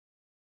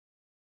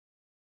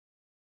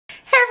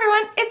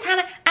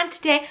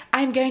today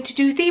I'm going to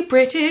do the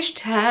British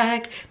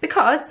tag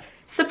because,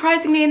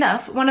 surprisingly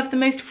enough, one of the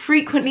most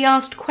frequently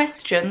asked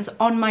questions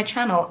on my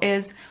channel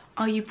is,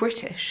 are you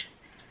British?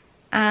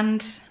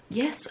 And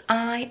yes,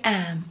 I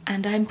am,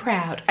 and I'm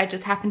proud. I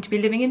just happen to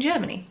be living in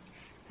Germany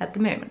at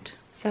the moment.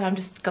 So I've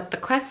just got the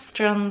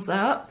questions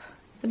up,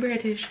 the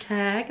British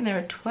tag, and there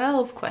are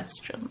 12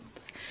 questions.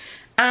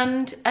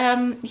 And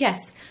yes,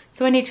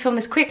 so I need to film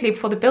this quickly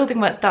before the building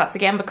work starts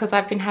again because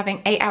I've been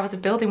having 8 hours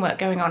of building work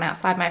going on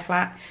outside my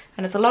flat,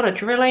 and it's a lot of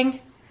drilling,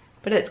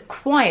 but it's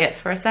quiet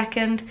for a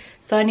second,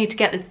 so I need to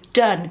get this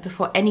done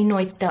before any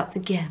noise starts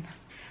again.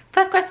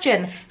 First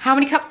question, how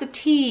many cups of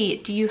tea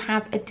do you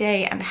have a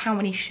day and how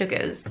many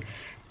sugars?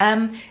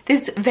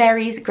 This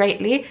varies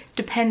greatly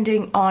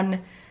depending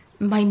on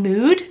my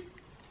mood.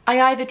 I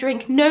either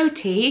drink no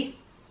tea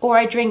or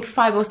I drink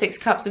 5 or 6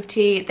 cups of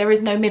tea. There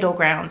is no middle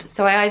ground.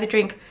 So I either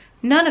drink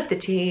none of the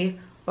tea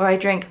or I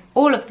drink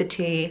all of the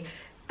tea.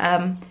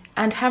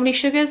 And how many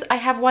sugars? I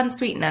have one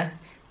sweetener,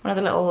 one of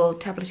the little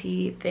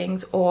tablet-y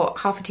things, or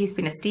half a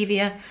teaspoon of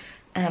stevia,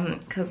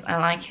 because I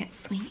like it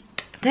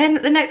sweet.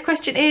 Then the next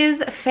question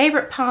is,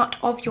 favourite part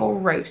of your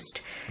roast?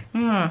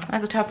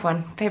 That's a tough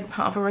one. Favourite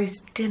part of a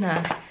roast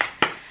dinner?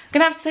 I'm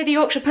gonna have to say the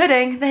Yorkshire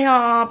pudding. They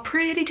are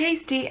pretty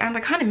tasty and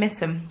I kind of miss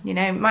them. You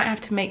know, might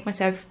have to make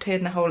myself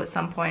turn the hole at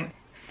some point.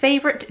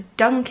 Favourite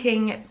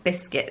dunking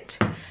biscuit?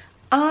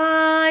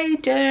 I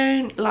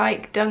don't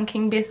like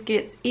dunking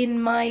biscuits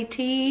in my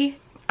tea.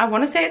 I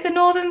want to say it's a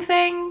northern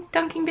thing,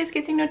 dunking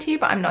biscuits in your tea,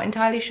 but I'm not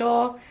entirely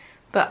sure.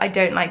 But I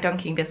don't like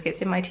dunking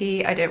biscuits in my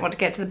tea. I don't want to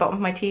get to the bottom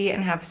of my tea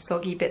and have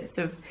soggy bits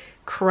of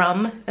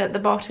crumb at the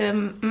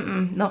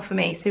bottom. Not for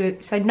me.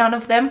 So none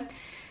of them.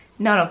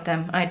 None of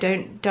them. I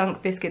don't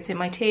dunk biscuits in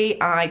my tea.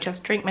 I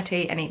just drink my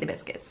tea and eat the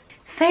biscuits.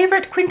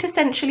 Favourite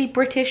quintessentially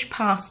British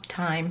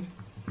pastime?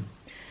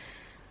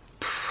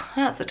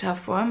 That's a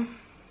tough one.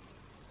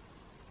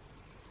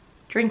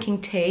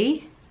 Drinking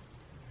tea,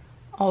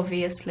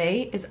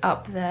 obviously, is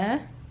up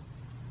there.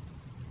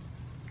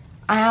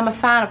 I am a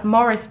fan of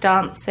Morris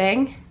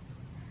dancing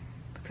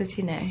because,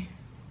 you know,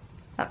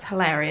 that's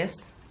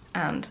hilarious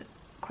and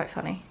quite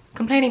funny.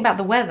 Complaining about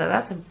the weather,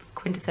 that's a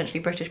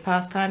quintessentially British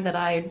pastime that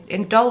I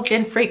indulge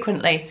in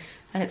frequently,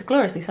 and it's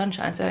gloriously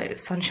sunshine, so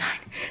it's sunshine.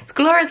 It's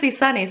gloriously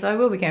sunny, so I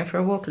will be going for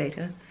a walk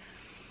later.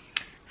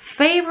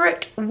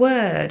 Favourite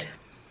word?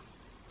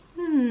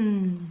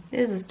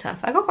 This is tough.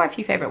 I got quite a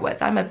few favourite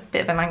words. I'm a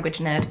bit of a language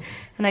nerd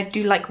and I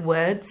do like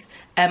words.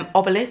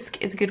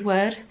 Obelisk is a good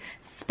word.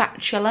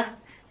 Spatula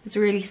is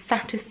really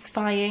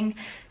satisfying.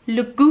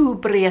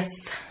 Lugubrious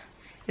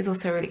is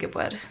also a really good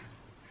word.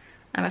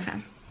 I'm a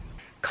fan.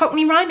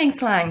 Cockney rhyming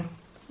slang.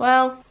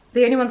 Well,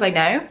 the only ones I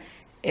know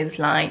is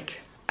like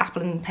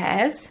apple and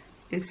pears,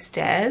 is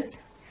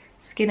stairs,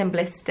 skin and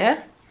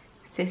blister,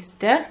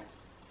 sister,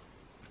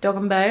 dog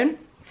and bone,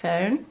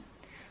 phone,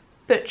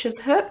 butcher's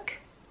hook,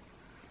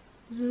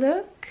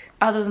 look.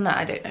 Other than that,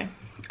 I don't know.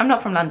 I'm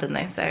not from London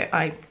though, so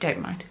I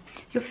don't mind.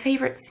 Your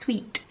favourite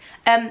sweet?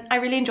 I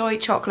really enjoy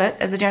chocolate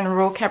as a general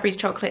rule. Cadbury's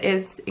chocolate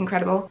is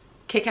incredible.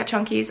 Kit Kat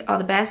Chunkies are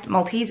the best.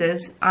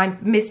 Maltesers. I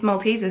missed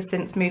Maltesers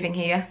since moving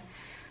here.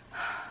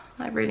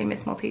 I really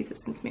miss Maltesers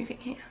since moving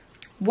here.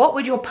 What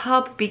would your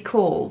pub be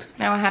called?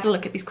 Now, I had a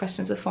look at these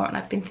questions before and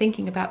I've been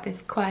thinking about this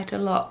quite a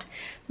lot.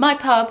 My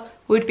pub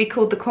would be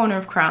called the Corner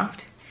of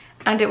Craft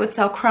and it would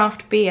sell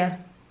craft beer.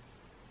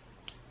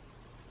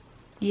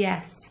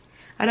 Yes.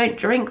 I don't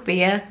drink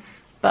beer,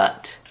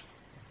 but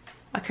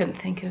I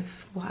couldn't think of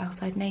what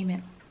else I'd name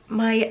it.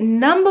 My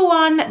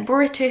 #1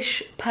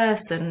 British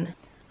person.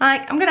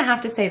 I'm gonna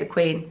have to say the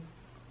Queen.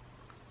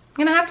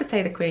 I'm gonna have to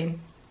say the Queen.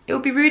 It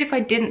would be rude if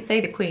I didn't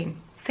say the Queen.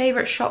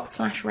 Favourite shop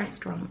 /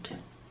 restaurant?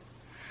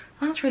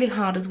 That's really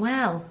hard as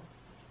well.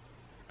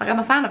 Like, I'm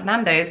a fan of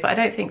Nando's, but I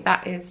don't think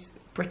that is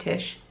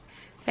British.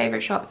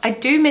 Favourite shop? I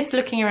do miss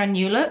looking around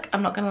New Look,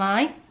 I'm not gonna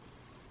lie.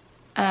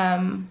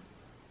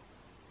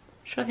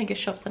 Should I think of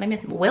shops that I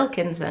miss?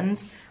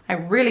 Wilkinson's. I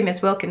really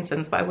miss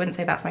Wilkinson's, but I wouldn't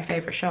say that's my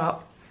favourite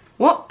shop.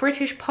 What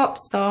British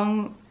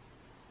song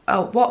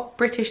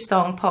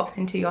pops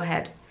into your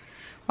head?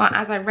 Well,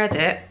 as I read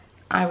it,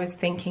 I was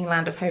thinking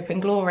Land of Hope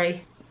and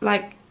Glory.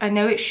 Like, I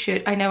know I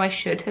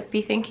should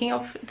be thinking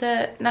of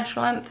the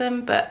national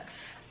anthem, but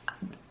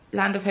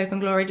Land of Hope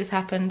and Glory just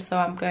happened, so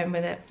I'm going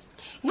with it.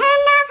 Land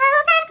of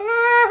hope and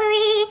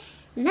glory,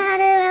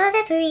 mother of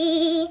the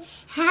free,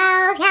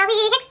 how shall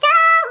we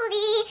extol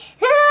thee,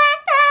 who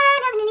hast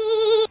born of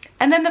me?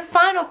 And then the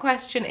final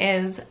question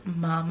is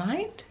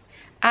Marmite.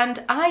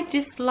 And I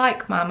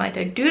dislike Marmite.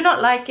 I do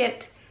not like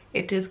it.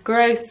 It is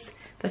gross.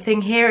 The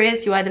thing here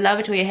is you either love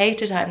it or you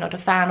hate it. I'm not a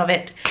fan of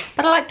it.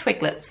 But I like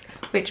Twiglets,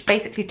 which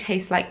basically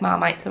taste like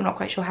Marmite, so I'm not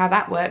quite sure how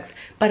that works.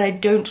 But I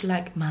don't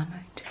like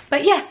Marmite.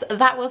 But yes,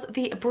 that was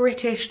the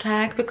British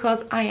tag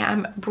because I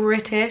am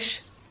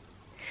British.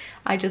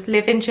 I just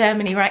live in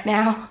Germany right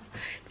now.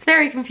 It's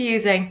very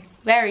confusing.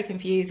 Very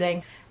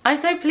confusing. I'm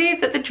so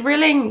pleased that the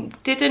drilling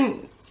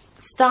didn't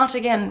start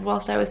again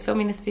whilst I was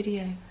filming this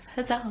video.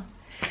 Huzzah.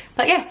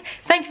 But yes,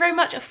 thank you very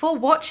much for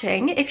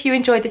watching. If you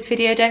enjoyed this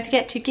video, don't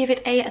forget to give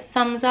it a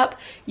thumbs up.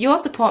 Your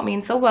support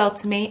means the world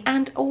to me,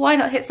 and why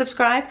not hit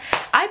subscribe?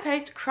 I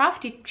post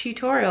crafty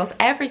tutorials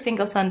every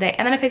single Sunday,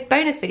 and then I post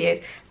bonus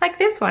videos like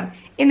this one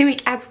in the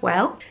week as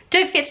well.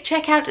 Don't forget to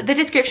check out the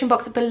description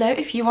box below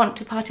if you want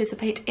to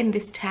participate in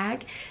this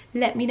tag.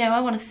 Let me know, I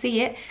want to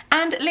see it.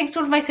 And links to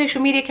all of my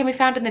social media can be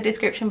found in the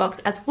description box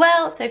as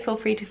well, so feel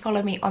free to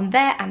follow me on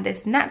there. And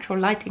this natural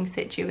lighting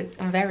situ is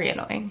very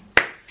annoying.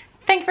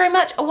 Thank you very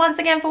much once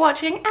again for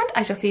watching, and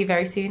I shall see you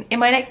very soon in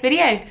my next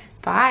video.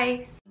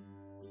 Bye.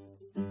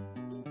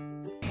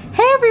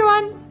 Hey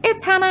everyone,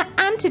 it's Hannah,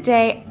 and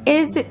today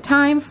is it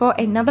time for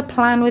another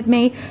plan with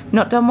me.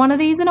 Not done one of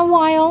these in a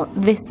while.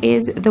 This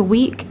is the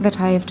week that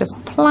I have just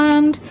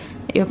planned,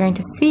 that you're going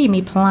to see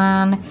me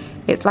plan.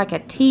 It's like a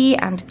tea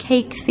and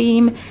cake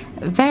theme.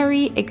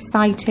 Very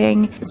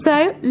exciting.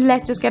 So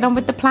let's just get on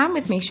with the plan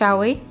with me, shall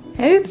we?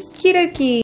 Okie dokie.